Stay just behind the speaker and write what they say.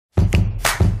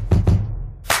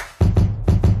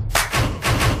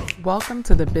Welcome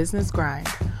to the Business Grind,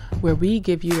 where we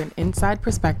give you an inside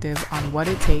perspective on what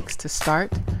it takes to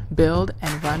start, build,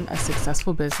 and run a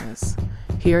successful business.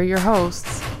 Here are your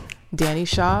hosts, Danny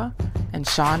Shaw and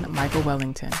Sean Michael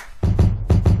Wellington.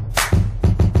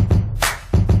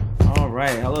 All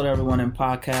right. Hello to everyone in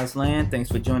podcast land. Thanks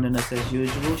for joining us as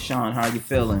usual. Sean, how are you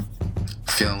feeling?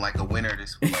 Feeling like a winner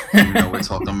this week. We're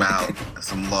talking about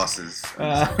some losses.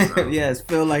 Yes,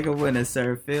 feel like a winner,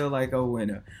 sir. Feel like a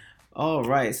winner. All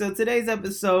right. So today's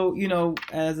episode,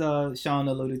 as Sean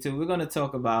alluded to, we're going to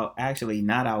talk about actually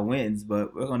not our wins,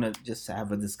 but we're going to just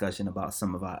have a discussion about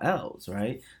some of our L's,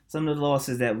 right? Some of the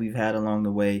losses that we've had along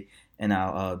the way in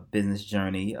our business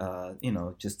journey,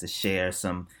 just to share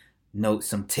some notes,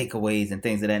 some takeaways and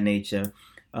things of that nature.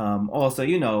 Also,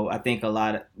 I think a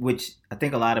lot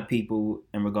of people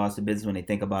in regards to business, when they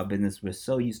think about business, we're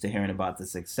so used to hearing about the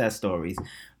success stories,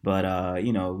 but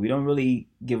we don't really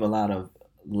give a lot of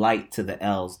light to the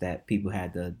L's that people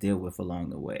had to deal with along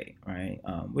the way, right?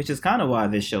 Which is kind of why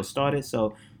this show started.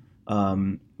 So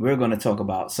we're going to talk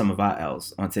about some of our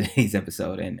L's on today's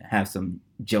episode and have some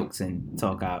jokes and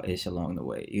talk out ish along the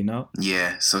way,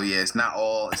 Yeah. So it's not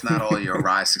all your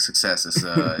rise to success.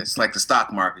 It's like the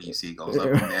stock market. You see, it goes up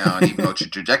and down, even though your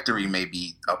trajectory may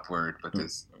be upward, but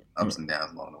there's ups and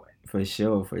downs along the way. For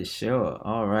sure.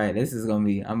 All right, this is gonna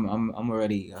be. I'm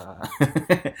already.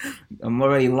 I'm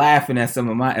already laughing at some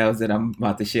of my L's that I'm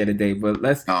about to share today. But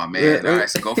let's. Oh man! All right,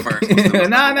 so go first. No.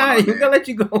 We're gonna let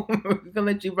you go. We're gonna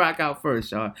let you rock out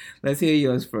first, Sean. Let's hear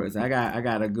yours first. I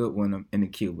got a good one in the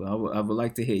queue, but I would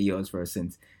like to hear yours first,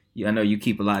 since I know you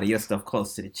keep a lot of your stuff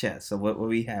close to the chest. So what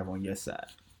we have on your side?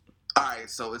 All right,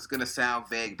 so it's gonna sound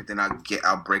vague, but then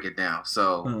I'll break it down.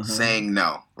 So saying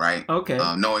no, right? Okay.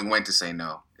 Knowing when to say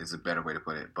no is a better way to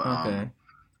put it. But okay.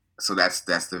 So that's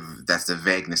the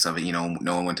vagueness of it.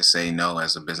 Knowing when to say no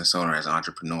as a business owner, as an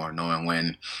entrepreneur, knowing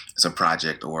when it's a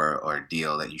project or a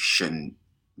deal that you shouldn't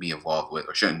be involved with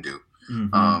or shouldn't do.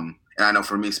 Mm-hmm. And I know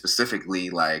for me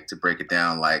specifically, like, to break it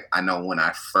down, like, I know when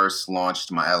I first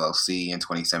launched my LLC in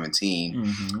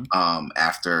 2017,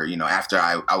 after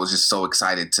I was just so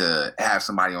excited to have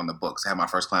somebody on the books, have my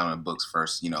first client on the books,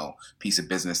 first, piece of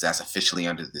business that's officially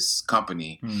under this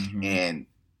company. Mm-hmm. And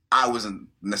I wasn't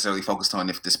necessarily focused on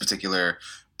if this particular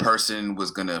person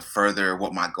was going to further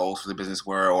what my goals for the business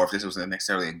were, or if this was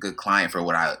necessarily a good client for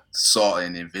what I saw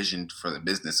and envisioned for the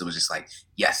business. It was just like,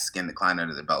 yes, getting the client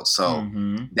under the belt. So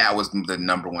that was the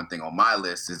number one thing on my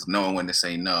list, is knowing when to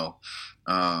say no.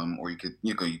 Or you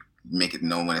could make it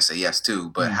know when to say yes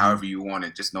too, but however you want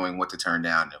it, just knowing what to turn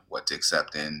down and what to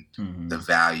accept, and the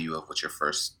value of what your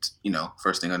first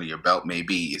thing under your belt may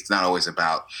be. It's not always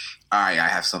about, all right, I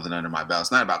have something under my belt.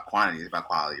 It's not about quantity, it's about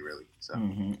quality, really. So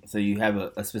So you have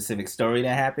a specific story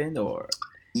that happened, or?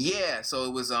 Yeah, so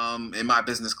it was in my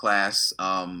business class.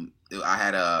 I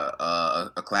had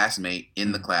a classmate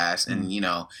in the class, and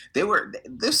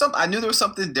I knew there was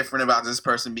something different about this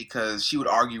person, because she would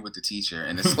argue with the teacher,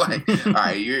 and it's like, all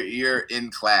right, you're in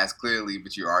class clearly,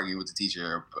 but you're arguing with the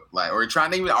teacher, or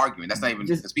trying to even arguing. That's not even,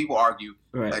 because people argue.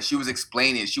 Right. Like, she was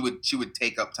explaining. She would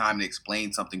take up time to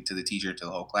explain something to the teacher, to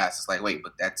the whole class. It's like, wait,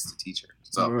 but that's the teacher.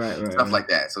 So stuff like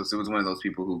that. So it was one of those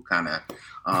people who kind of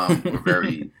were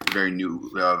very, very new,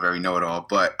 very know-it-all.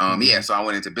 But so I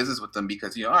went into business with them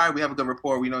because, all right, we have a good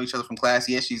rapport. We know each other from class.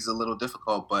 Yeah, she's a little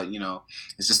difficult, but,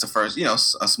 it's just the first,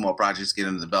 a small project to get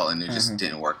under the belt, and it just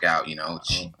didn't work out.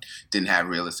 She didn't have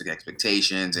realistic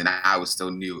expectations, and I was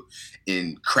still new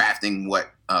in crafting what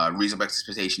reasonable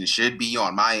expectations should be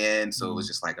on my end. So it was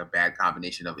just like a bad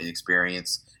combination of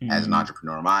inexperience as an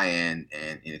entrepreneur on my end,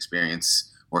 and inexperience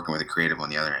working with a creative on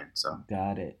the other end. So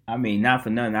got it. I mean, not for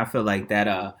nothing, I feel like that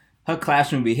her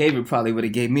classroom behavior probably would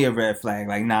have gave me a red flag.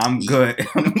 Like, nah, I'm good.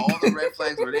 All the red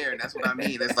flags were there, and that's what I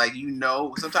mean. It's like,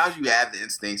 sometimes you have the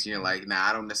instincts, and you're like, nah,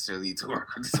 I don't necessarily need to work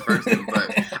with this person.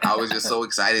 But I was just so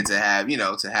excited to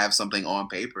have something on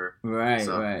paper. Right,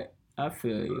 right. I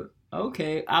feel you.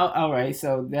 Okay. All right.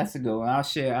 So that's a good one. I'll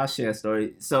share a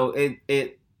story. So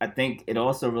I think it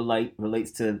also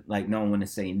relates to, like, knowing when to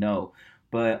say no.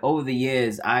 But over the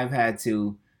years, I've had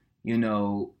to,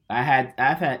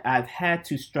 I've had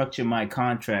to structure my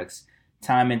contracts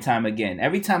time and time again.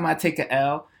 Every time I take an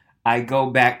L, I go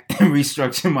back and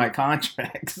restructure my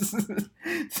contracts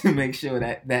to make sure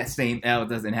that same L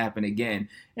doesn't happen again.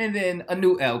 And then a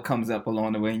new L comes up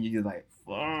along the way, and you're just like,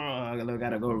 oh, I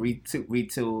gotta go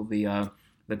retool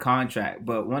the contract.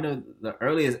 But one of the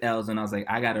earliest L's, when I was like,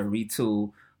 I gotta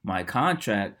retool my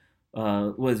contract,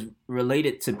 was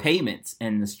related to payments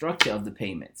and the structure of the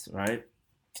payments, right?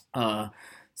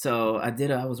 So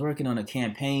I was working on a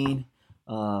campaign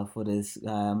for this.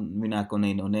 We're not gonna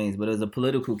name no names, but it was a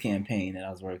political campaign that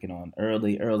I was working on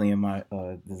early in my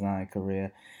design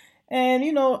career. And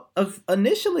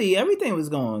initially everything was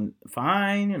going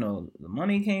fine. The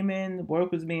money came in, the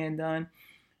work was being done,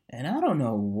 and I don't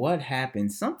know what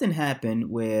happened. Something happened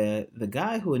where the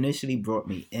guy who initially brought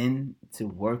me in to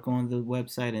work on the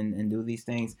website and do these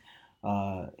things,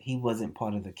 he wasn't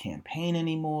part of the campaign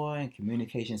anymore, and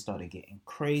communication started getting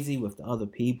crazy with the other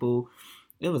people.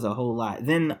 It was a whole lot.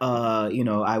 Then,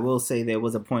 I will say there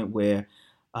was a point where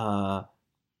I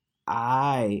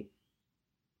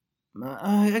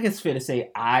guess it's fair to say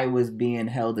I was being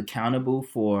held accountable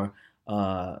for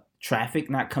traffic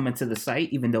not coming to the site,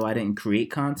 even though I didn't create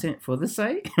content for the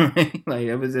site. Right? Like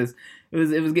it was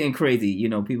getting crazy.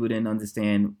 People didn't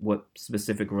understand what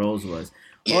specific roles was.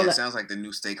 Yeah, it sounds like the new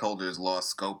stakeholders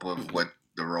lost scope of what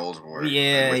the roles were.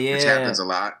 Yeah, which happens a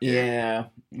lot. Yeah.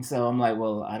 So I'm like,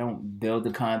 well, I don't build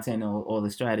the content or the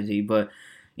strategy, but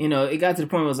it got to the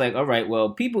point where it was like, all right,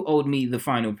 well, people owed me the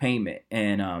final payment,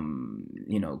 and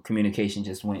communication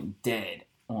just went dead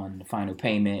on the final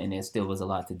payment, and there still was a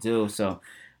lot to do. So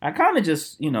I kind of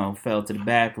just, fell to the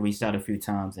back, reached out a few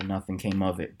times, and nothing came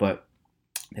of it. But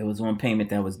there was one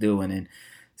payment that was due, and then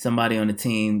somebody on the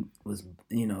team was,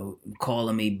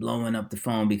 calling me, blowing up the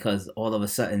phone because all of a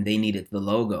sudden they needed the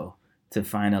logo to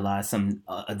finalize some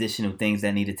additional things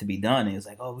that needed to be done. And it was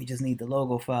like, oh, we just need the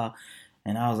logo file.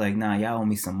 And I was like, nah, y'all owe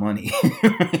me some money.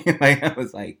 Like, I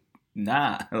was like,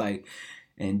 nah. Like,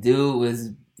 and dude was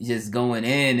just going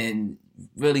in and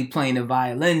really playing the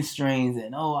violin strings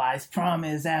and, oh, I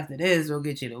promise after this we'll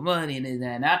get you the money and this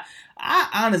and that. I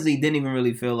honestly didn't even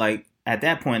really feel like, at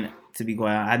that point, to be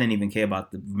quiet, I didn't even care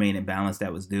about the remaining balance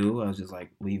that was due. I was just like,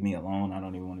 leave me alone. I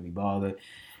don't even want to be bothered.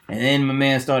 And then my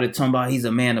man started talking about he's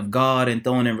a man of God and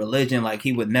throwing in religion like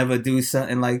he would never do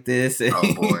something like this.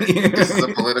 Oh boy, this is a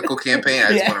political campaign.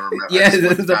 I just want to remember. Yes,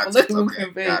 this is a political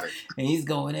campaign. And he's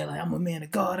going in like, I'm a man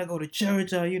of God. I go to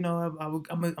church. I'm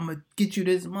gonna get you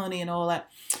this money and all that.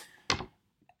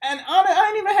 And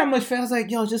I didn't even have much faith. I was like,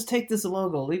 yo, just take this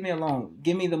logo. Leave me alone.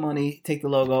 Give me the money. Take the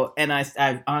logo. And I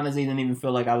honestly didn't even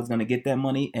feel like I was going to get that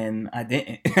money. And I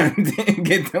didn't. I didn't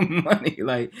get the money.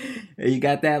 Like, you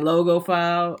got that logo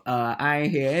file. I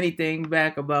ain't hear anything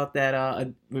back about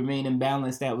that remaining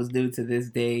balance that was due to this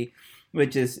day.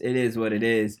 It is what it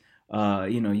is.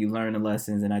 You learn the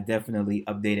lessons. And I definitely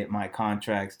updated my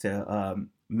contracts to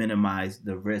minimize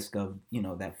the risk of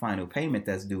that final payment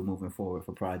that's due moving forward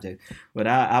for project. But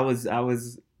I was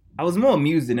more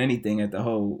amused than anything at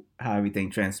how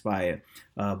everything transpired.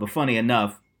 But funny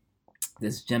enough,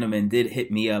 this gentleman did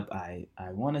hit me up. I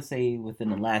want to say within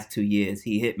the last 2 years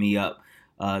he hit me up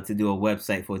to do a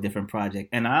website for a different project,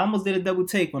 and I almost did a double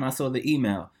take when I saw the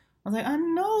email. I was like, I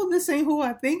know this ain't who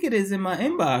I think it is in my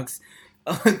inbox.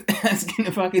 Asking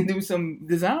if I can do some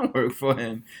design work for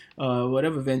him,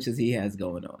 whatever ventures he has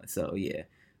going on. So yeah.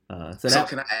 So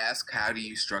can I ask, how do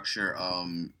you structure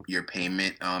your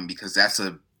payment? Because that's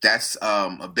a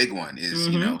big one. Is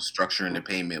structuring the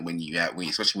payment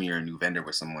especially when you're a new vendor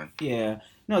with someone. Yeah.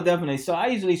 No, definitely. So I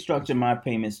usually structure my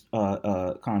payments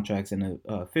contracts in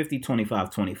a 50, 25,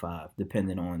 25,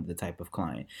 depending on the type of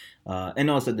client,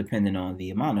 and also depending on the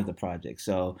amount of the project.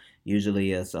 So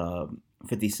usually it's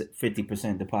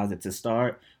 50% deposit to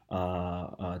start,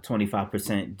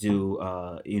 25% due,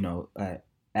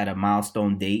 at a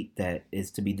milestone date that is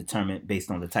to be determined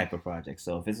based on the type of project.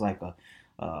 So if it's like a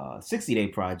 60-day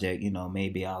project,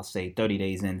 maybe I'll say 30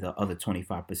 days in, the other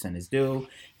 25% is due.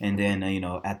 And then,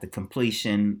 at the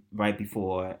completion, right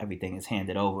before everything is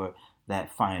handed over,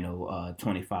 that final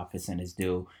 25% is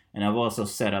due. And I've also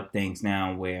set up things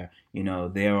now where,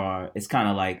 it's kind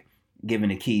of like giving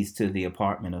the keys to the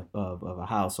apartment of a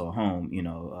house or home.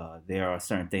 There are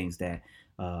certain things that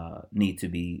need to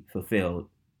be fulfilled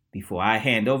before I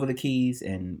hand over the keys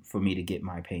and for me to get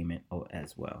my payment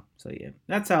as well. So yeah,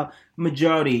 that's how the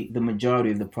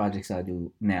majority of the projects I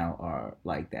do now are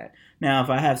like that. Now, if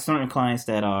I have certain clients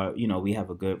that are, we have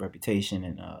a good reputation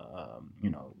and,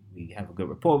 we have a good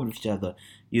rapport with each other,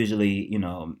 usually,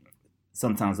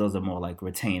 sometimes those are more like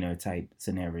retainer type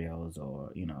scenarios,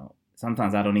 or,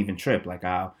 sometimes I don't even trip. Like,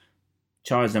 I'll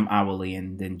charge them hourly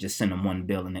and then just send them one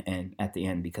bill at the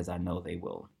end because I know they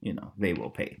will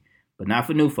pay. But not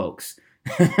for new folks.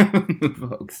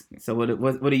 So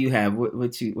what do you have?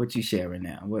 What you sharing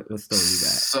now? What story you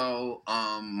got? So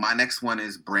my next one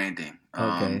is branding.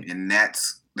 Okay. And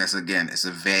that's again, it's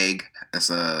a vague,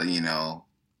 it's a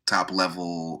top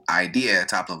level idea,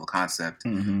 top level concept.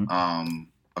 Mm-hmm.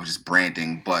 just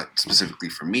branding, but specifically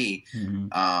for me,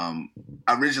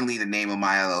 originally the name of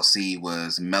my LLC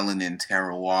was Melanin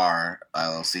Terroir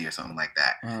LLC or something like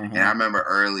that. And I remember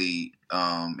early,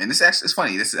 and this actually is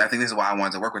funny. I think this is why I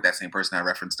wanted to work with that same person I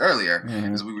referenced earlier,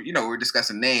 because we were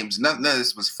discussing names. None of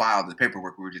this was filed in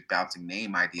paperwork. We were just bouncing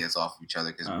name ideas off of each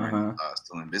other because we were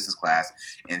still in business class,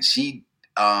 and she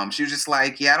was just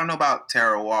like, yeah, I don't know about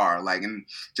terroir. Like, and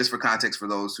just for context for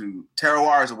those who,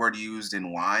 terroir is a word used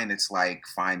in wine. It's like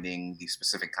finding the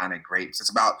specific kind of grapes. It's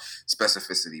about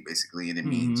specificity, basically. And it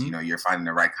means, you're finding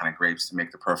the right kind of grapes to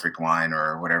make the perfect wine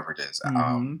or whatever it is.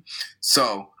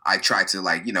 So I tried to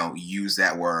use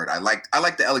that word. I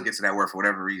liked the elegance of that word for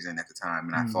whatever reason at the time.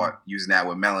 And I thought using that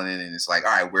with melanin, and it's like,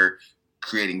 all right, we're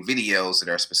creating videos that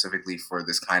are specifically for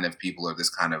this kind of people or this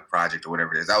kind of project or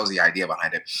whatever it is. That was the idea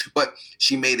behind it. But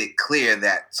she made it clear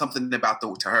that something about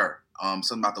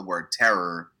something about the word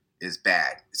terror is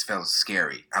bad. It feels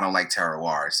scary. I don't like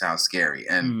terroir. It sounds scary.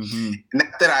 And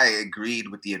not that I agreed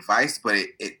with the advice, but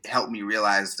it helped me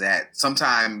realize that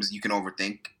sometimes you can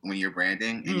overthink when you're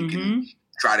branding, and you can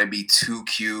try to be too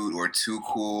cute or too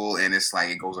cool, and it's like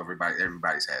it goes over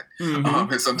everybody's head.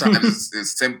 And sometimes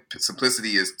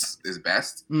simplicity is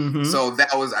best. So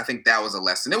I think that was a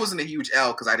lesson. It wasn't a huge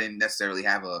L because I didn't necessarily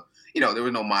have there were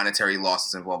no monetary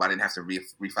losses involved. I didn't have to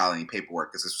refile any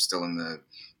paperwork because this was still in the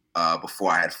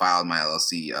before I had filed my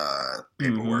LLC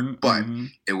paperwork. But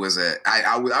it was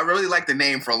I really liked the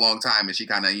name for a long time, and she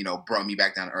kind of brought me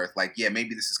back down to earth. Like, yeah,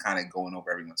 maybe this is kind of going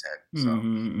over everyone's head.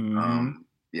 So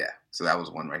yeah, so that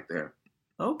was one right there.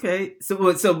 Okay, so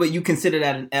but you consider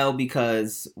that an L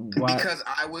because why? Because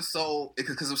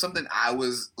because it was something I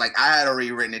was like, I had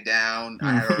already written it down.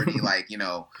 I had already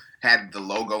had the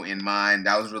logo in mind.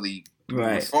 That was really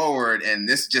moving forward, and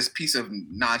this just piece of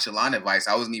nonchalant advice.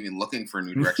 I wasn't even looking for a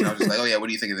new direction. I was just like, oh yeah, what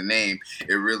do you think of the name?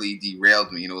 It really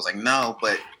derailed me. It was like, no,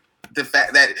 but the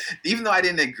fact that even though I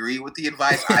didn't agree with the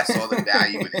advice, I saw the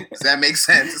value in it. Does that make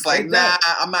sense? It's like, nah,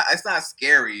 I'm not. It's not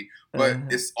scary, but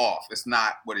it's off. It's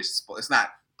not what it's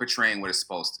not portraying what it's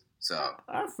supposed to. So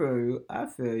I feel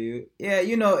you. Yeah,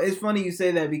 it's funny you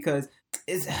say that because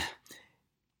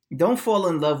don't fall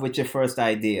in love with your first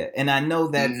idea, and I know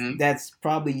that that's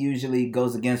probably usually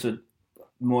goes against what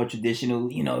more traditional,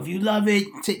 if you love it,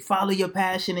 follow your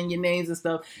passion and your names and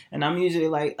stuff. And I'm usually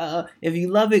like, if you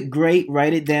love it, great,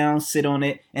 write it down, sit on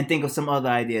it, and think of some other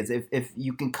ideas. If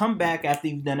you can come back after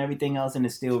you've done everything else and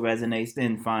it still resonates,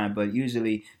 then fine. But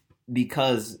usually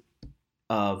because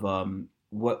of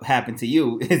what happened to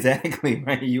you, exactly,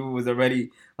 right? You was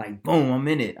already like, boom, I'm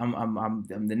in it. I'm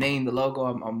the name, the logo,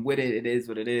 I'm with it. It is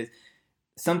what it is.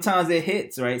 Sometimes it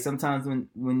hits, right? Sometimes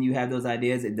when you have those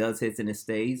ideas, it does hit and it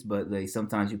stays. But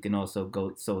sometimes you can also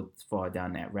go so far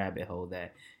down that rabbit hole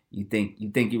that you think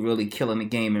you're really killing the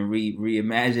game and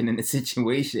reimagining the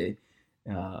situation,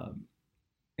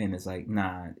 and it's like,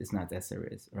 nah, it's not that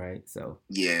serious, right? So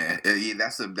yeah,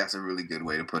 that's a really good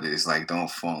way to put it. It's like, don't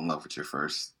fall in love with your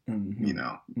first,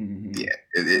 yeah.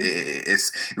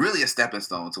 It's really a stepping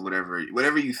stone to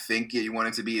whatever you think you want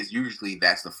it to be. Is usually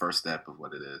that's the first step of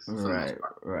what it is. Right.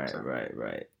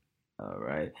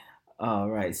 All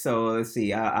right. So let's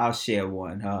see. I'll share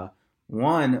one.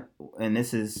 One, and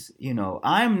this is,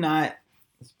 I'm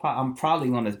probably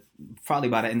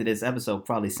by the end of this episode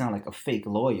probably sound like a fake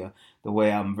lawyer the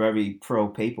way I'm very pro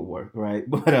paperwork, right?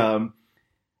 But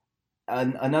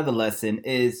another lesson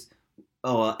is,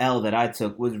 L that I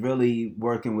took was really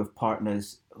working with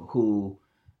partners who,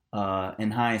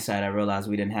 in hindsight, I realized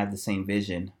we didn't have the same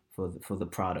vision for the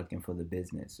product and for the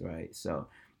business, right? So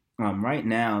right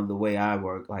now, the way I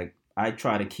work, like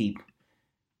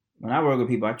when I work with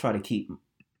people, I try to keep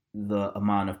the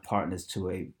amount of partners to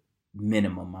a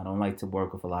minimum. I don't like to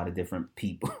work with a lot of different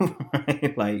people,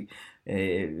 right? Like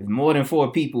more than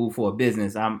 4 people for a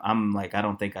business, I'm like, I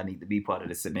don't think I need to be part of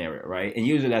the scenario, right? And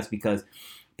usually that's because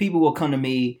people will come to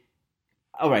me.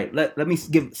 All right, let me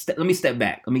step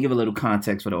back. Let me give a little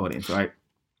context for the audience, right?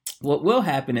 What will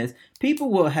happen is people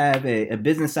will have a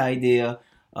business idea,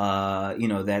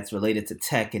 that's related to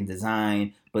tech and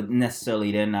design, but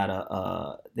necessarily they're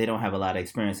not they don't have a lot of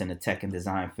experience in the tech and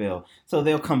design field. So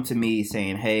they'll come to me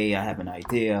saying, hey, I have an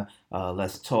idea,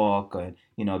 let's talk. And,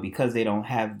 because they don't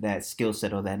have that skill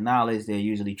set or that knowledge, they're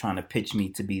usually trying to pitch me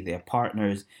to be their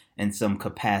partners in some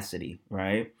capacity,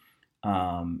 right? Be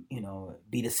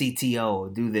the CTO or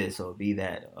do this or be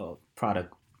that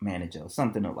product manager or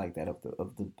something like that of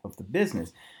the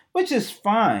business, which is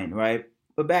fine, right?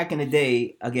 But back in the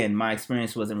day, again, my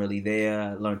experience wasn't really there.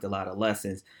 I learned a lot of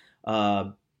lessons.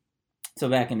 So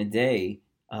back in the day,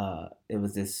 it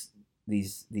was these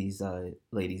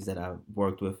ladies that I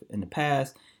worked with in the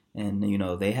past, and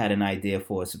they had an idea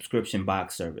for a subscription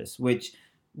box service, which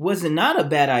was not a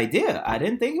bad idea. I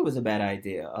didn't think it was a bad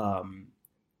idea.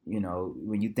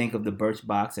 When you think of the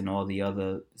Birchbox and all the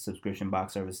other subscription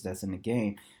box services that's in the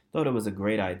game, thought it was a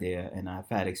great idea, and I've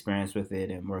had experience with it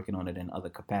and working on it in other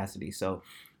capacities. So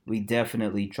we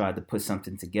definitely tried to put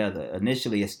something together.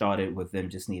 Initially, it started with them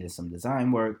just needing some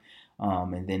design work,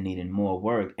 and then needing more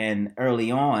work. And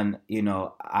early on,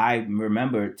 I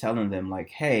remember telling them like,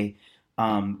 hey,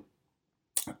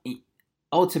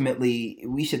 ultimately,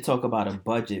 we should talk about a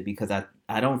budget, because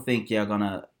I don't think you're going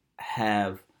to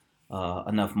have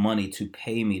enough money to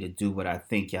pay me to do what I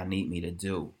think y'all need me to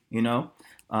do,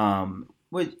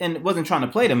 and it wasn't trying to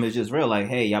play them. It's just real, like,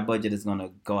 hey, your budget is going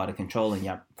to go out of control and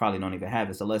y'all probably don't even have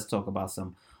it. So let's talk about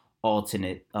some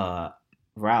alternate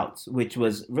routes, which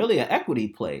was really an equity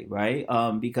play, right?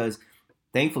 Because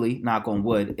thankfully, knock on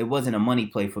wood, it wasn't a money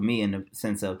play for me, in the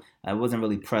sense of I wasn't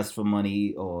really pressed for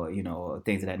money or, or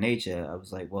things of that nature. I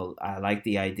was like, well, I like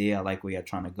the idea. I like where you're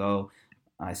trying to go.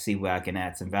 I see where I can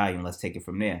add some value, and let's take it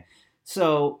from there.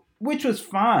 So, which was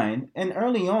fine. And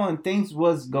early on, things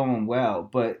was going well.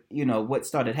 But, what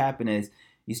started happening is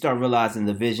you start realizing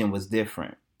the vision was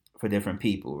different for different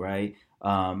people, right?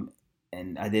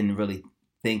 And I didn't really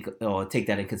think or take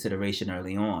that in consideration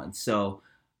early on. So,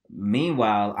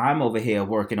 meanwhile, I'm over here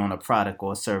working on a product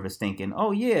or a service thinking,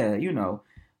 oh, yeah,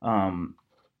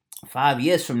 5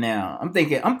 years from now, I'm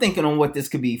thinking on what this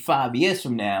could be 5 years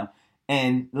from now.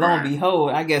 And lo and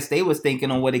behold, I guess they was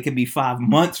thinking on what it could be 5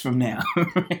 months from now,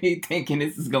 right? Thinking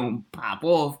this is going to pop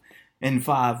off in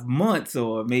 5 months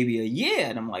or maybe a year.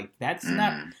 And I'm like, that's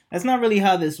not really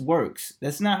how this works.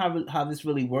 That's not how this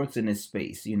really works in this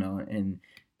space, and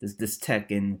this tech.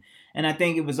 And I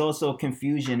think it was also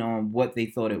confusion on what they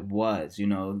thought it was.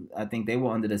 I think they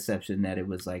were under the deception that it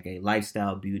was like a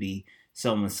lifestyle beauty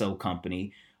so-and-so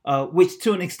company, which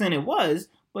to an extent it was.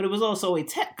 But it was also a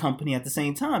tech company at the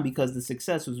same time, because the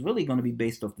success was really going to be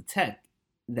based off the tech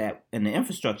that and the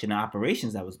infrastructure and the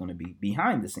operations that was going to be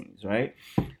behind the scenes, right?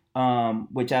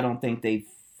 Which I don't think they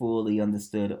fully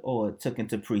understood or took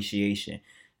into appreciation.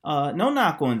 No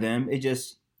knock on them. It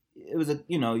was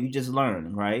you just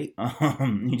learn, right?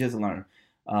 You just learn.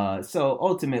 So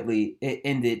ultimately, it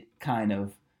ended kind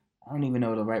of, I don't even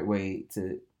know the right way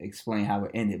to explain how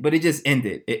it ended, but it just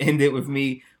ended. It ended with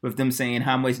them saying,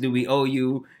 how much do we owe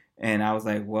you? And I was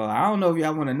like, well, I don't know if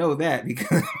y'all want to know that,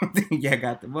 because I don't think y'all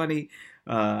got the money.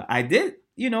 I did,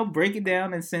 break it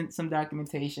down and sent some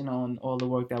documentation on all the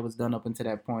work that was done up until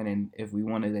that point. And if we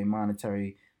wanted a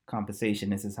monetary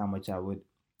compensation, this is how much I would,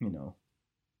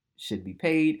 should be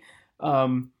paid.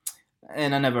 And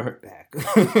I never heard back.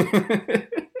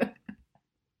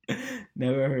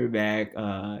 Never heard back.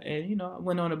 And I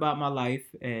went on about my life,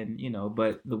 and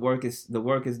but the work is the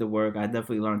work. I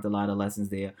definitely learned a lot of lessons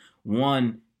there.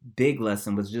 One big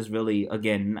lesson was just really,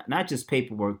 again, not just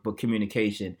paperwork, but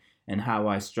communication and how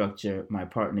I structure my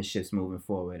partnerships moving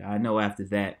forward. I know after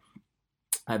that,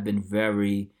 I've been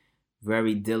very,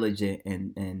 very diligent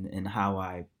in how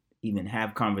I even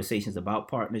have conversations about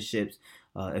partnerships,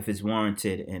 if it's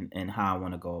warranted, and how I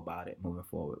want to go about it moving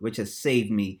forward, which has saved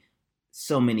me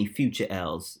so many future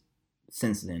L's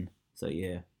since then. So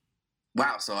yeah.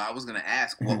 Wow. So I was gonna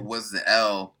ask, what was the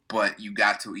L? But you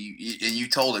got to you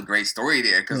told a great story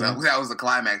there, because that was the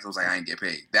climax. I was like, I ain't get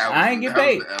paid. I ain't get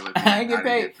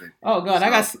paid. Oh God, so. I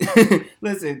got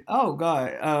listen. Oh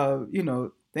God,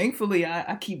 thankfully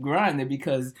I keep grinding,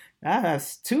 because I have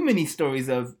too many stories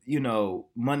of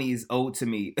money is owed to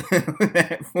me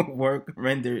for work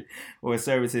rendered or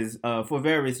services for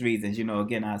various reasons.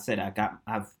 Again, I said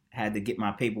I've had to get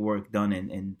my paperwork done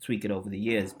and tweak it over the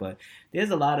years, but there's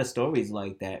a lot of stories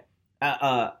like that.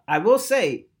 I will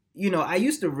say, I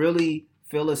used to really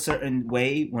feel a certain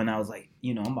way when I was like,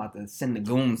 I'm about to send the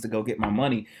goons to go get my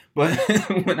money. But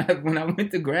when I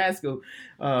went to grad school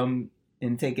and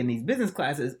taking these business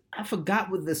classes, I forgot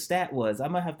what the stat was. I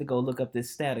might have to go look up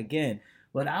this stat again.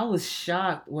 But I was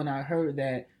shocked when I heard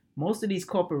that most of these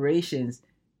corporations,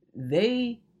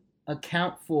 they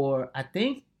account for, I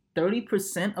think,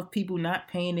 30% of people not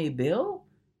paying a bill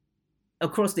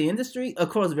across the industry,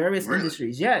 across various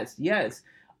industries. Yes.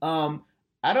 I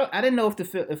didn't know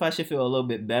if I should feel a little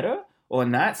bit better or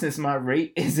not, since my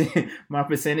rate isn't, my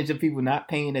percentage of people not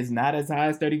paying is not as high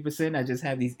as 30%. I just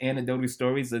have these anecdotal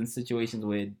stories in situations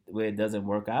where it doesn't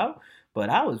work out. But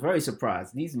I was very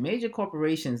surprised. These major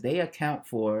corporations, they account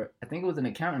for, I think it was an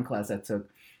accounting class I took,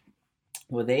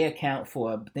 where they account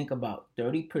for, I think, about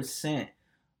 30%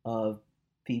 of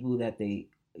people that they,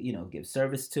 give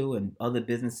service to, and other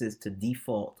businesses to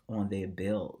default on their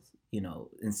bills,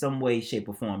 in some way, shape,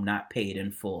 or form, not paid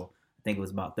in full think it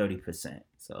was about 30%.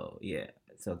 So yeah,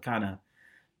 so kind of,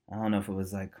 I don't know if it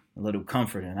was like a little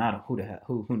comforting. I don't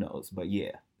who knows, but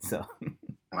yeah. So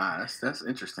wow, that's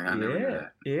interesting. I never knew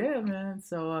that. Yeah, man.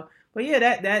 So but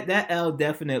yeah, that L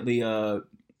definitely it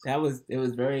was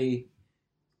very,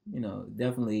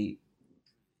 definitely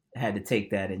had to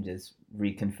take that and just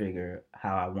reconfigure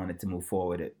how I wanted to move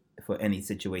forward for any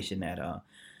situation that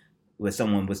where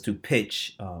someone was to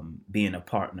pitch being a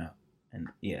partner. And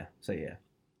yeah, so yeah.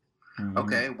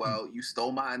 Okay, well, you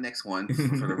stole my next one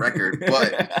for the record,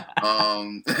 but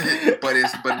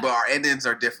but our endings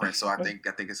are different, so I think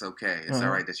it's okay. It's all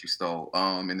right that you stole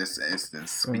in this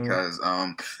instance because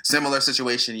similar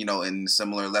situation, and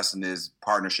similar lesson is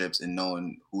partnerships and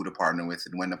knowing who to partner with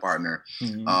and when to partner.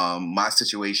 My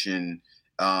situation,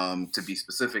 to be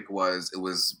specific,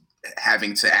 was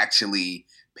having to actually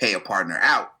pay a partner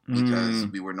out because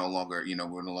we were no longer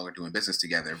doing business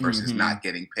together versus not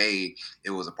getting paid.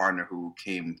 It was a partner who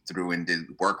came through and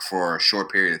did work for a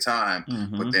short period of time,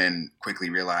 but then quickly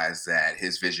realized that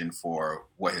his vision for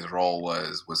what his role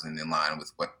wasn't in line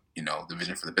with what, the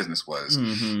vision for the business was.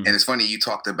 And it's funny, you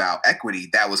talked about equity.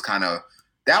 That was kind of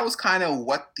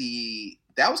what the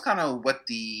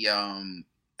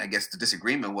I guess the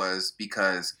disagreement was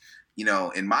because,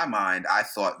 in my mind, I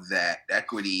thought that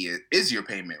equity is your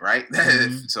payment, right?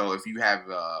 So if you have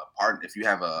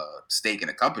a stake in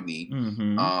a company,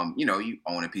 you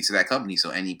own a piece of that company.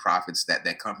 So any profits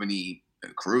that company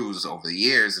accrues over the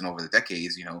years and over the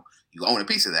decades, you own a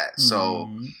piece of that.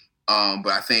 So,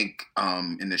 but I think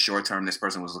in the short term, this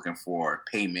person was looking for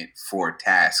payment for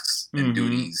tasks and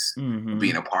duties of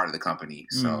being a part of the company.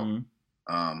 So.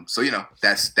 So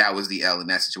that was the L in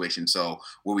that situation. So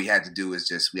what we had to do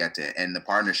is we had to end the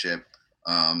partnership.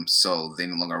 So they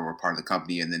no longer were part of the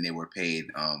company, and then they were paid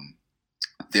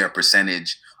their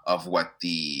percentage of what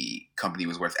the company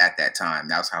was worth at that time.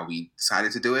 That's how we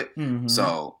decided to do it.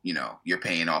 So you're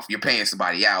paying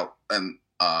somebody out, and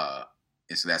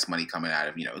so that's money coming out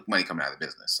of the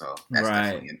business. So that's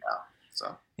definitely an L.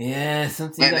 So yeah,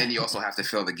 then you also have to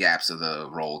fill the gaps of the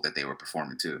role that they were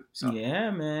performing too. So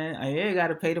yeah, man, you got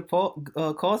to pay the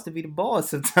cost to be the boss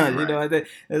sometimes. Right.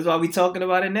 That's why we talking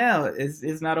about it now.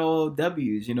 It's not all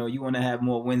W's. You want to have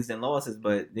more wins than losses,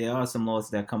 but there are some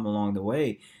losses that come along the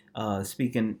way.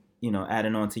 Speaking,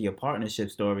 adding on to your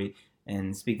partnership story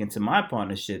and speaking to my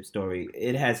partnership story,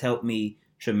 it has helped me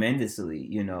tremendously.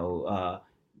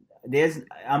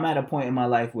 I'm at a point in my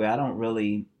life where I don't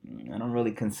really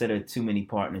consider too many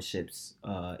partnerships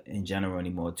in general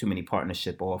anymore, too many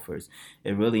partnership offers.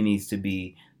 It really needs to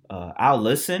be, I'll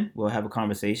listen, we'll have a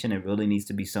conversation. It really needs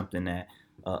to be something that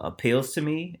appeals to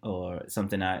me or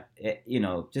something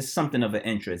just something of an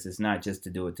interest. It's not just to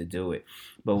do it.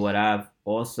 But what I've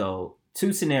also,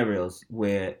 two scenarios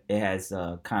where it has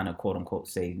kind of quote unquote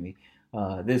saved me.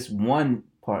 This one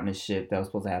partnership that was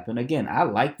supposed to happen. Again, I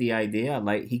like the idea.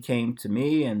 He came to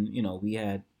me and,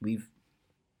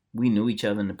 we knew each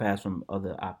other in the past from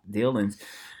other dealings.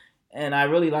 And I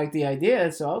really liked the idea.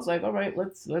 So I was like, all right,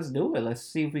 let's do it. Let's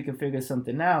see if we can figure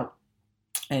something out.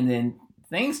 And then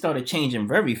things started changing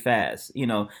very fast.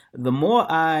 The more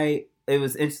I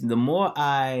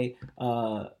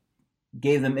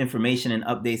gave them information and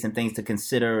updates and things to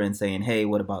consider and saying, hey,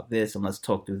 what about this? And let's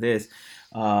talk through this.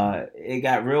 It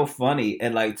got real funny.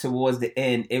 And towards the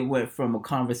end, it went from a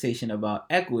conversation about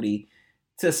equity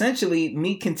to essentially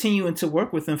me continuing to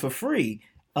work with them for free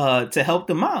to help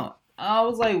them out. I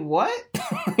was like, what?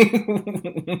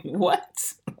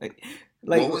 What?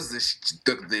 What was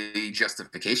the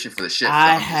justification for the shift?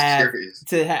 I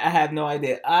have no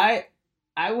idea.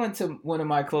 I went to one of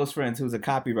my close friends who's a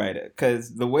copywriter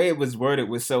because the way it was worded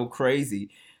was so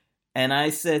crazy. And I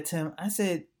said to him,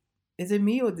 is it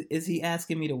me or is he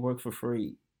asking me to work for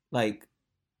free?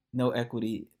 No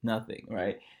equity, nothing,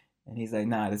 right? And he's like,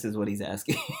 nah, this is what he's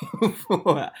asking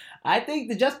for. I think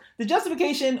the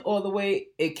justification or the way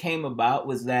it came about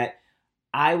was that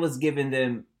I gave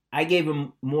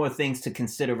them more things to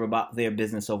consider about their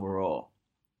business overall.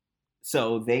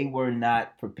 So they were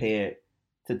not prepared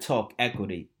to talk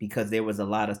equity because there was a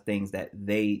lot of things that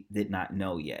they did not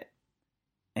know yet.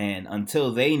 And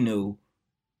until they knew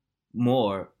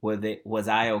more, was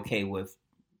I okay with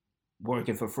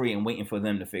working for free and waiting for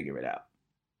them to figure it out?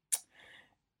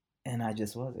 And I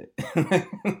just wasn't.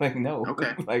 No.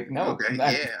 Okay. No. Okay.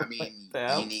 Yeah, I mean,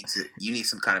 you need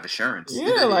some kind of assurance.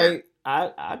 Yeah,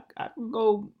 I can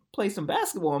go play some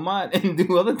basketball and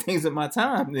do other things with my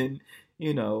time than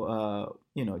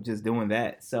just doing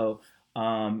that. So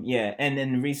yeah, and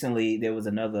then recently there was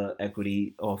another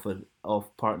equity off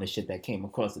partnership that came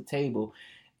across the table,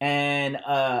 and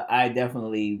I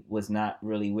definitely was not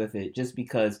really with it just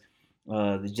because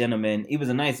the gentleman, he was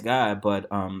a nice guy, but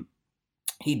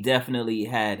he definitely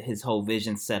had his whole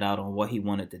vision set out on what he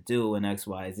wanted to do in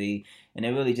XYZ, and it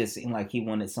really just seemed like he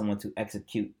wanted someone to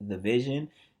execute the vision.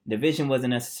 The vision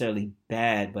wasn't necessarily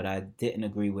bad, but I didn't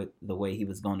agree with the way he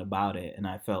was going about it, and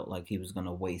I felt like he was going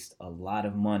to waste a lot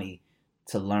of money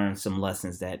to learn some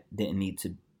lessons that didn't need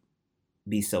to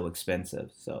be so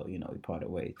expensive. So, we parted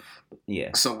ways.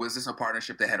 Yeah. So was this a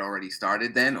partnership that had already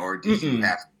started then, or did you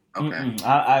have? Okay.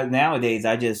 I nowadays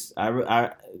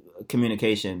I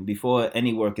communication before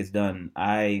any work is done.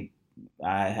 I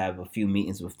have a few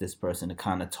meetings with this person to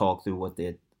kind of talk through what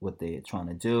they're trying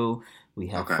to do. We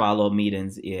have follow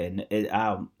meetings. Yeah,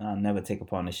 I'll never take a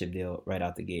partnership deal right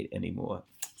out the gate anymore.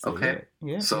 So, okay.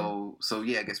 Yeah. So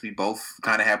yeah, I guess we both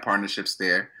kind of have partnerships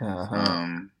there.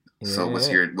 So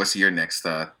what's your next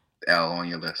L on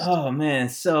your list? Oh man,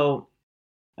 so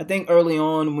I think early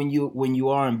on when you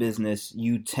are in business,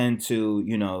 you tend to,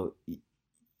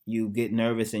 you get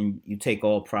nervous and you take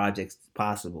all projects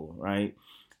possible, right?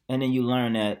 And then you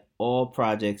learn that all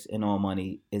projects and all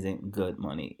money isn't good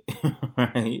money,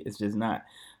 right? It's just not.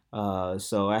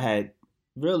 So I had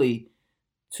really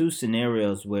two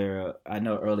scenarios where I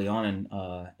know early on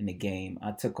in the game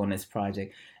I took on this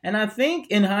project, and I think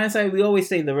in hindsight we always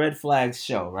say the red flags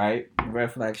show, right? The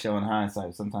red flags show in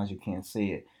hindsight. Sometimes you can't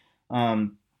see it. I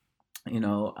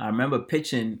remember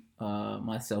pitching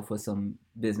myself for some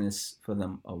business for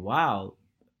them a while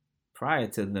prior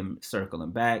to them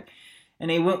circling back, and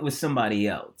they went with somebody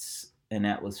else, and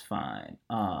that was fine.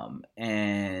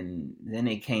 And then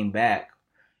they came back.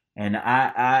 And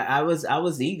I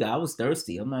was eager. I was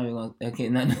thirsty. I'm not even gonna. I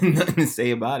can't nothing to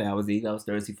say about it. I was eager. I was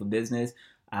thirsty for business.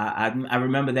 I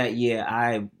remember that year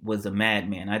I was a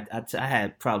madman. I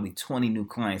had probably 20 new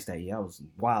clients that year. I was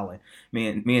wilding. Me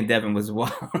and Devin was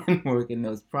wilding working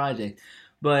those projects.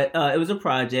 But it was a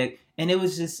project, and it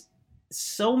was just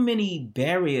so many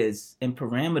barriers and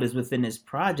parameters within this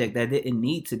project that didn't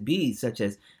need to be, such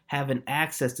as having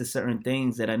access to certain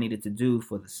things that I needed to do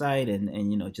for the site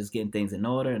and just getting things in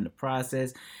order in the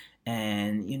process.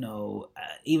 And,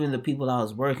 even the people I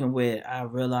was working with, I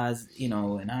realized, they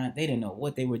didn't know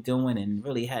what they were doing and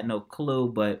really had no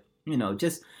clue. But,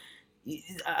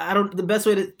 the best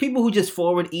way to people who just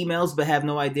forward emails but have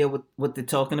no idea what they're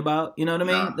talking about. You know what I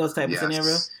mean? Those type of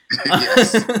scenarios.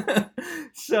 Yes.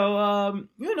 So,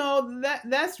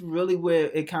 that's really where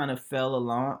it kind of fell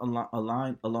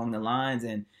along the lines.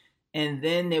 And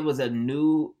then there was a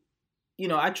new,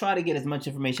 I try to get as much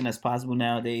information as possible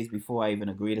nowadays before I even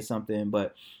agree to something.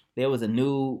 But there was a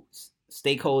new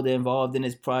stakeholder involved in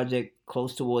this project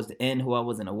close towards the end who I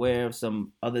wasn't aware of,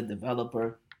 some other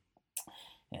developer.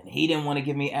 And he didn't want to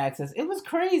give me access. It was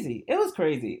crazy.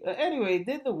 Anyway,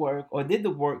 did the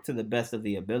work to the best of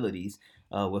the abilities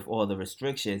with all the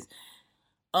restrictions.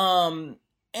 And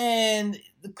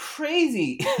the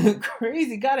crazy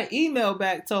got an email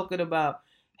back talking about,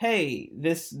 hey,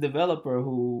 this developer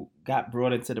who got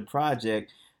brought into the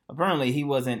project, apparently he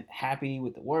wasn't happy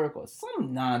with the work or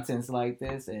some nonsense like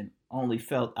this and only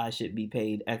felt I should be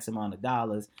paid X amount of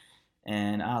dollars.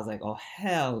 And I was like, oh,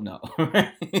 hell no.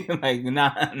 Like,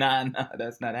 nah,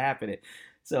 that's not happening.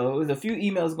 So it was a few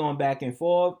emails going back and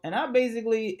forth. And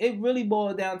it really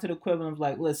boiled down to the equivalent of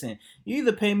like, listen, you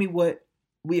either pay me what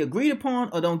we agreed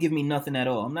upon or don't give me nothing at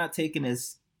all. I'm not taking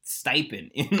this stipend,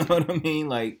 you know what I mean?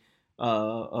 Like,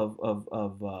 of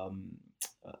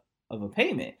a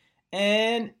payment.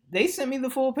 And they sent me the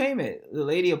full payment. The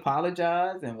lady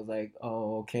apologized and was like,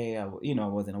 oh, okay, I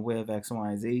wasn't aware of X,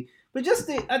 Y, and Z. But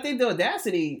I think the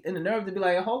audacity and the nerve to be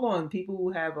like, hold on, people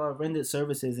who have rendered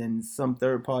services and some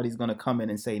third party is going to come in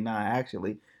and say, nah,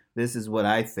 actually, this is what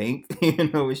I think,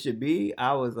 it should be.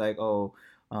 I was like, oh,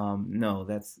 no,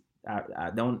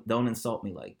 I don't insult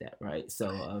me like that, right?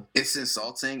 So it's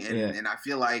insulting, and I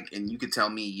feel like, and you could tell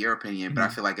me your opinion, but I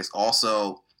feel like it's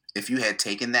also, if you had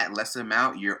taken that less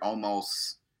amount, you're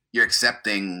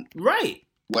accepting right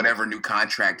whatever new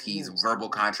contract verbal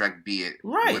contract, be it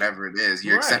whatever it is,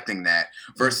 you're accepting that.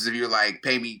 Versus if you're like,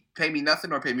 pay me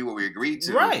nothing or pay me what we agreed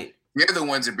to. Right. You're the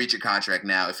ones that breach your contract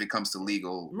now if it comes to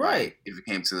legal. Right. If it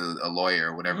came to a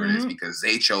lawyer or whatever it is, because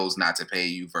they chose not to pay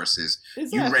you versus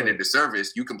you rendered the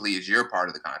service, you completed your part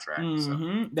of the contract.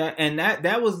 Mm-hmm. So.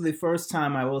 That was the first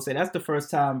time, I will say, that's the first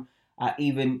time I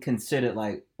even considered,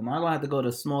 like, am I gonna have to go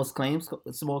to small claims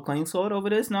court over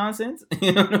this nonsense?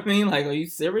 You know what I mean? Like, are you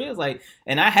serious? Like,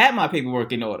 and I had my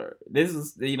paperwork in order. This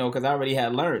is, because I already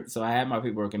had learned, so I had my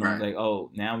paperwork in order. Like,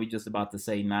 oh, now we just about to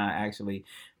say, nah, actually,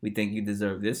 we think you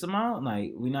deserve this amount.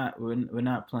 Like, we're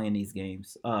not playing these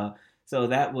games. So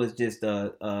that was just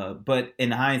but in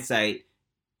hindsight,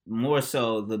 more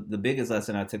so the biggest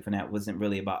lesson I took from that wasn't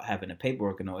really about having the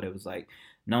paperwork in order. It was like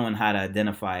knowing how to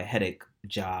identify headache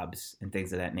jobs and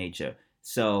things of that nature.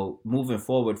 So moving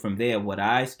forward from there, what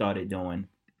I started doing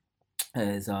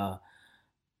is I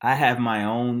have my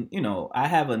own, I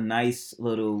have a nice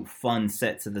little fund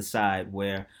set to the side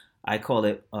where I call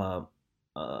it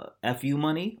FU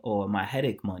money or my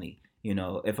headache money.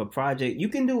 If a project, you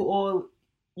can do all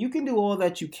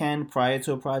that you can prior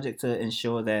to a project to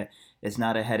ensure that it's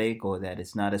not a headache or that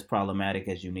it's not as problematic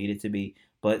as you need it to be.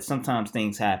 But sometimes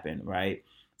things happen, right?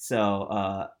 So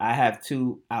I have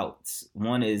two outs.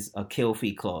 One is a kill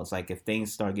fee clause. Like if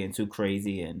things start getting too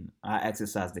crazy and I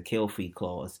exercise the kill fee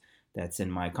clause that's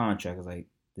in my contract, it's like,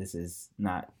 this is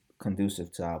not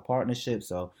conducive to our partnership.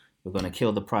 So we're going to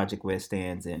kill the project where it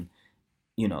stands and,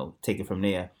 take it from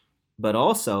there. But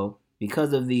also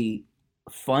because of the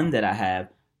fund that I have,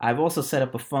 I've also set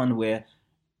up a fund where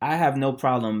I have no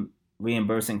problem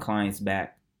reimbursing clients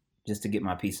back just to get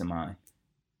my peace of mind.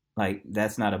 Like,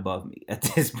 that's not above me at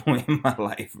this point in my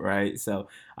life, right? So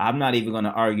I'm not even going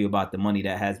to argue about the money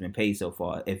that has been paid so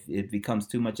far. If it becomes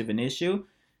too much of an issue,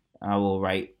 I will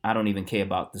write, I don't even care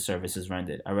about the services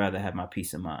rendered. I'd rather have my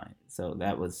peace of mind. So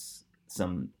that was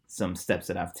some steps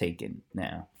that I've taken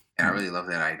now. I really love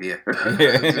that idea.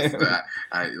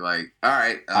 I like, all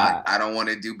right, I don't want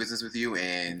to do business with you,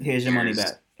 and here's your money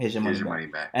back. Here's your money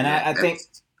back. And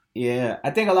yeah,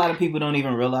 I think a lot of people don't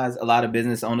even realize, a lot of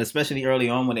business owners, especially early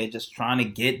on when they're just trying to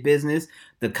get business,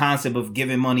 the concept of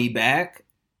giving money back,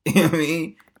 you know what I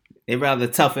mean? They'd rather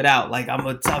tough it out. Like, I'm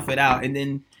going to tough it out. And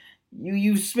then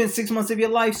you spent 6 months of your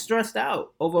life stressed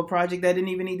out over a project that didn't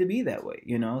even need to be that way,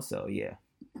 So, yeah.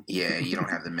 Yeah, you don't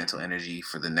have the mental energy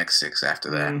for the next 6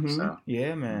 after that. Mm-hmm. So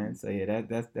yeah, man. So yeah,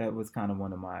 that was kind of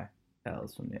one of my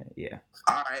L's from there. Yeah.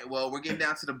 All right. Well, we're getting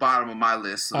down to the bottom of my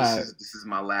list. So this is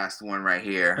my last one right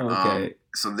here. Okay.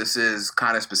 So this is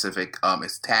kind of specific.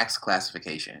 It's tax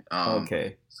classification.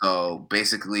 Okay. So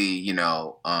basically,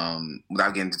 without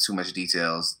getting into too much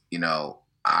details,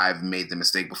 I've made the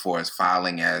mistake before as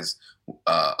filing as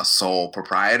a sole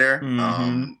proprietor,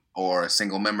 or a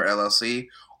single member LLC,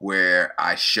 where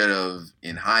I should have,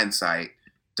 in hindsight,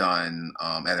 done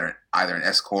either an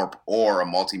S corp or a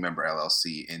multi-member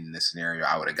LLC. In this scenario,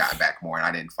 I would have gotten back more, and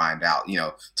I didn't find out,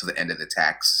 to the end of the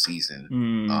tax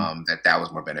season, that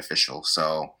was more beneficial.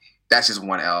 So that's just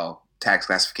one L. Tax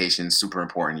classification, super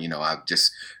important. I'm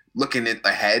just looking at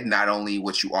ahead, not only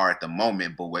what you are at the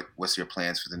moment, but what's your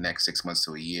plans for the next 6 months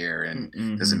to a year,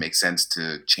 and does it make sense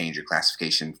to change your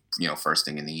classification, first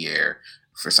thing in the year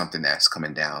for something that's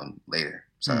coming down later.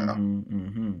 So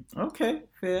okay,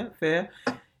 fair.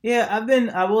 Yeah,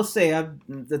 I will say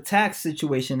the tax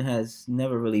situation has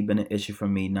never really been an issue for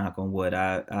me, knock on wood.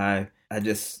 I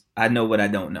know what I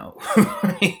don't know.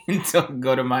 So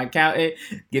go to my accountant,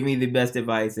 give me the best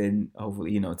advice, and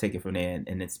hopefully, take it from there,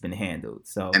 and it's been handled.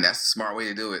 So, and that's a smart way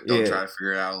to do it. Don't try to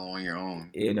figure it out on your own.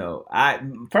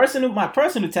 My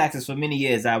personal taxes for many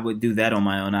years, I would do that on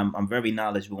my own. I'm very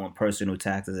knowledgeable on personal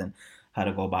taxes and how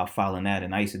to go about filing that.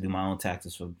 And I used to do my own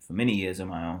taxes for many years on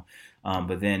my own.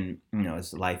 But then,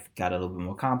 as life got a little bit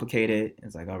more complicated,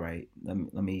 it's like, all right, let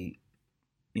me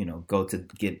go to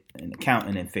get an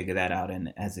accountant and figure that out.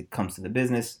 And as it comes to the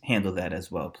business, handle that as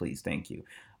well, please. Thank you.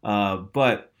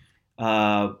 But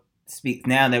now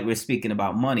that we're speaking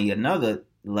about money, another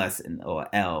lesson, or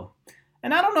L,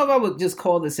 and I don't know if I would just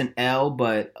call this an L,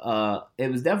 but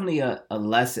it was definitely a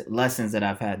lessons that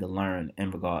I've had to learn in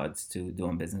regards to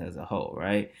doing business as a whole,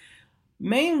 right?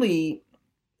 Mainly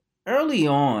early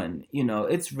on,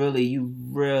 it's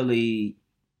really,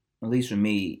 at least for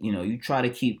me, you try to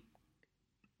keep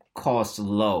costs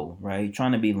low, right? You're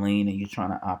trying to be lean and you're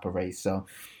trying to operate. So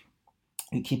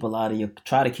you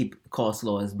try to keep costs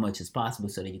low as much as possible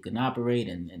so that you can operate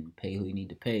and pay who you need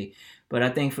to pay. But I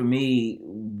think for me,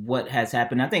 what has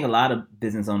happened, I think a lot of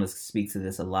business owners speak to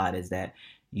this a lot, is that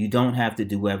you don't have to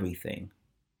do everything,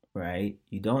 right?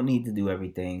 You don't need to do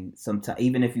everything. Sometimes,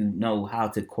 even if you know how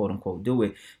to quote unquote do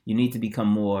it, you need to become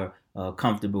more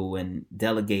comfortable in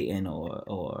delegating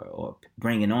or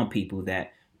bringing on people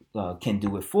that can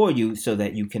do it for you so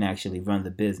that you can actually run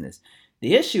the business.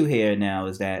 The issue here now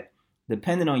is that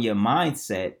depending on your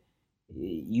mindset,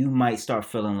 you might start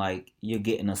feeling like you're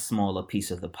getting a smaller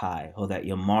piece of the pie, or that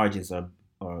your margins are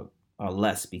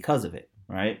less because of it,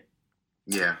 right?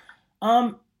 Yeah.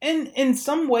 And in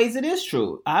some ways it is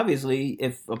true. Obviously,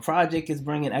 if a project is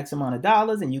bringing X amount of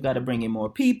dollars and you got to bring in more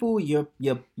people, your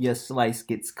slice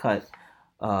gets cut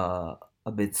a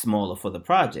bit smaller for the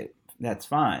project. That's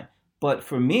fine. But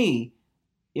for me,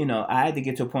 I had to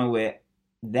get to a point where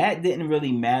that didn't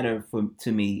really matter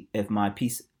to me as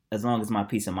long as my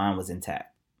peace of mind was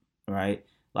intact, right?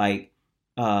 Like,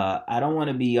 I don't want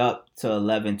to be up to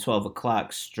 11, 12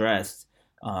 o'clock stressed,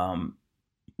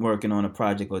 working on a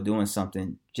project or doing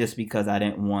something just because I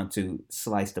didn't want to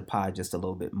slice the pie just a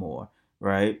little bit more,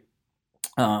 right?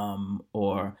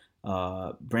 Or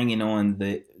bringing on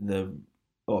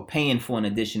or paying for an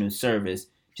additional service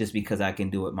just because I can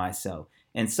do it myself.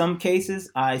 In some cases,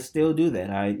 I still do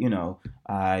that.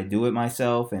 I do it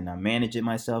myself, and I manage it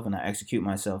myself, and I execute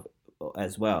myself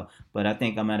as well. But I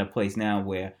think I'm at a place now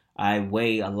where I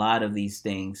weigh a lot of these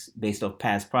things based off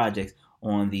past projects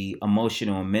on the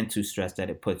emotional and mental stress that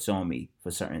it puts on me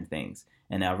for certain things.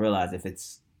 And I realize if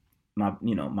it's my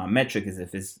metric is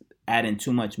if it's adding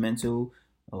too much mental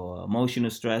or emotional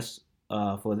stress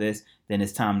for this, then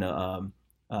it's time to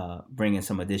bring in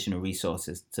some additional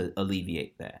resources to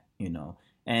alleviate that,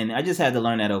 And I just had to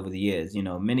learn that over the years,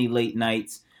 many late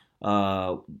nights,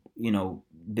 building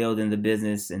the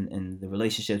business and the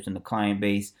relationships and the client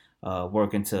base,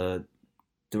 working to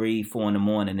 3, 4 in the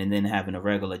morning and then having a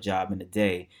regular job in the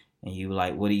day. And you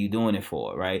like, what are you doing it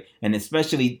for, right? And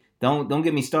especially, don't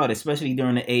get me started, especially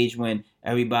during the age when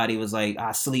everybody was like,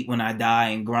 I sleep when I die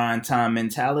and grind time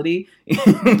mentality. You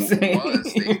know what I'm saying?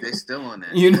 They're still on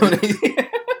that.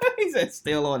 He said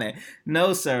still on that.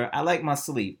 No, sir. I like my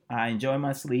sleep. I enjoy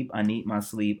my sleep. I need my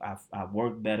sleep. I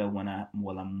work better when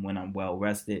I'm well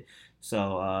rested.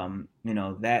 So,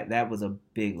 that was a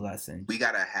big lesson. We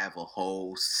gotta have a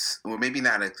whole, well, maybe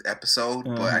not an episode,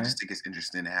 but I just think it's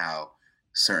interesting how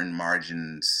certain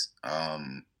margins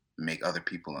make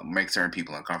certain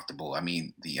people uncomfortable. I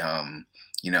mean, I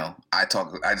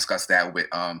discuss that with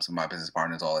some of my business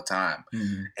partners all the time.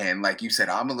 Mm-hmm. And like you said,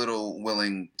 I'm a little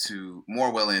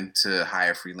more willing to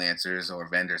hire freelancers or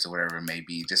vendors or whatever it may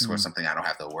be, just for something I don't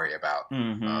have to worry about.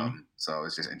 Mm-hmm. So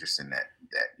it's just interesting that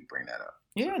you bring that up.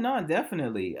 Yeah, no,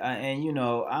 definitely. I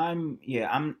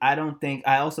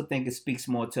also think it speaks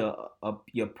more to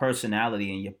your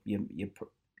personality and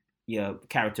your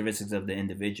characteristics of the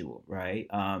individual, right?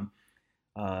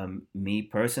 Me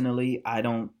personally, I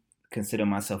don't consider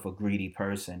myself a greedy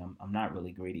person. I'm not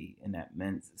really greedy in that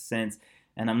sense,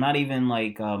 and I'm not even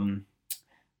like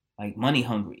money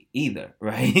hungry either,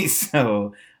 right?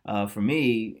 So for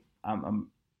me,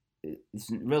 it's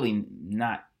really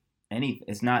not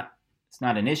it's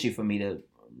not an issue for me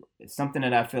it's something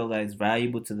that I feel that is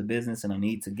valuable to the business and I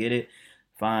need to get it.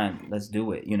 Fine, let's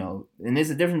do it, And there's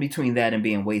a difference between that and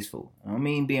being wasteful. I don't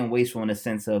mean being wasteful in the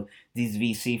sense of these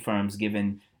VC firms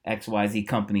giving XYZ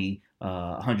company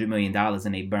 $100 million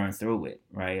and they burn through it,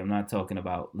 right? I'm not talking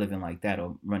about living like that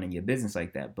or running your business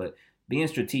like that, but being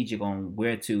strategic on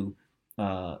where to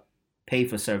pay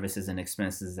for services and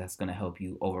expenses that's going to help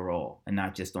you overall and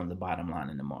not just on the bottom line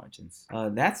and the margins.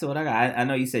 That's what I got. I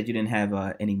know you said you didn't have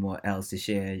any more else to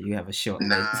share. You have a short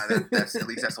that's at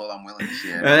least that's all I'm willing to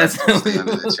share. That's all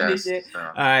under the chest. So.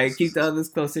 All right, keep the others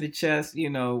close to the chest.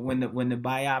 When the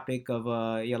biopic of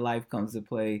your life comes to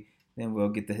play, then we'll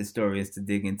get the historians to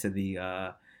dig into the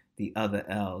other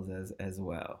L's as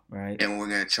well, right? And we're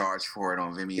gonna charge for it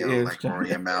on Vimeo like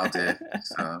Rory and Mal did.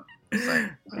 So. All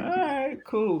right,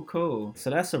 cool. So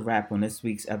that's a wrap on this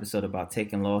week's episode about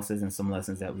taking losses and some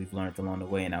lessons that we've learned along the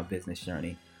way in our business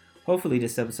journey. Hopefully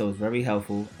this episode is very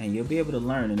helpful and you'll be able to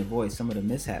learn and avoid some of the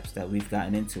mishaps that we've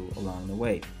gotten into along the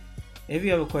way. If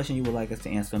you have a question you would like us to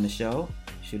answer on the show,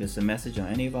 shoot us a message on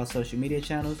any of our social media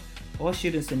channels or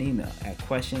shoot us an email at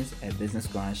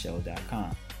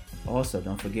questions@businessgrindshow.com. Also,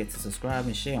 don't forget to subscribe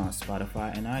and share on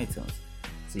Spotify and iTunes.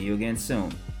 See you again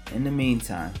soon. In the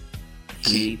meantime,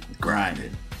 keep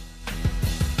grinding.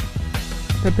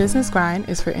 The Business Grind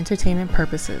is for entertainment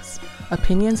purposes.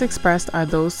 Opinions expressed are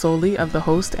those solely of the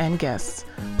host and guests.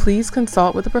 Please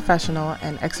consult with a professional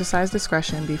and exercise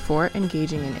discretion before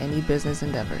engaging in any business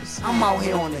endeavors. I'm out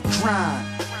here on the grind.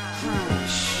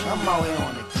 I'm out here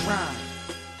on the grind.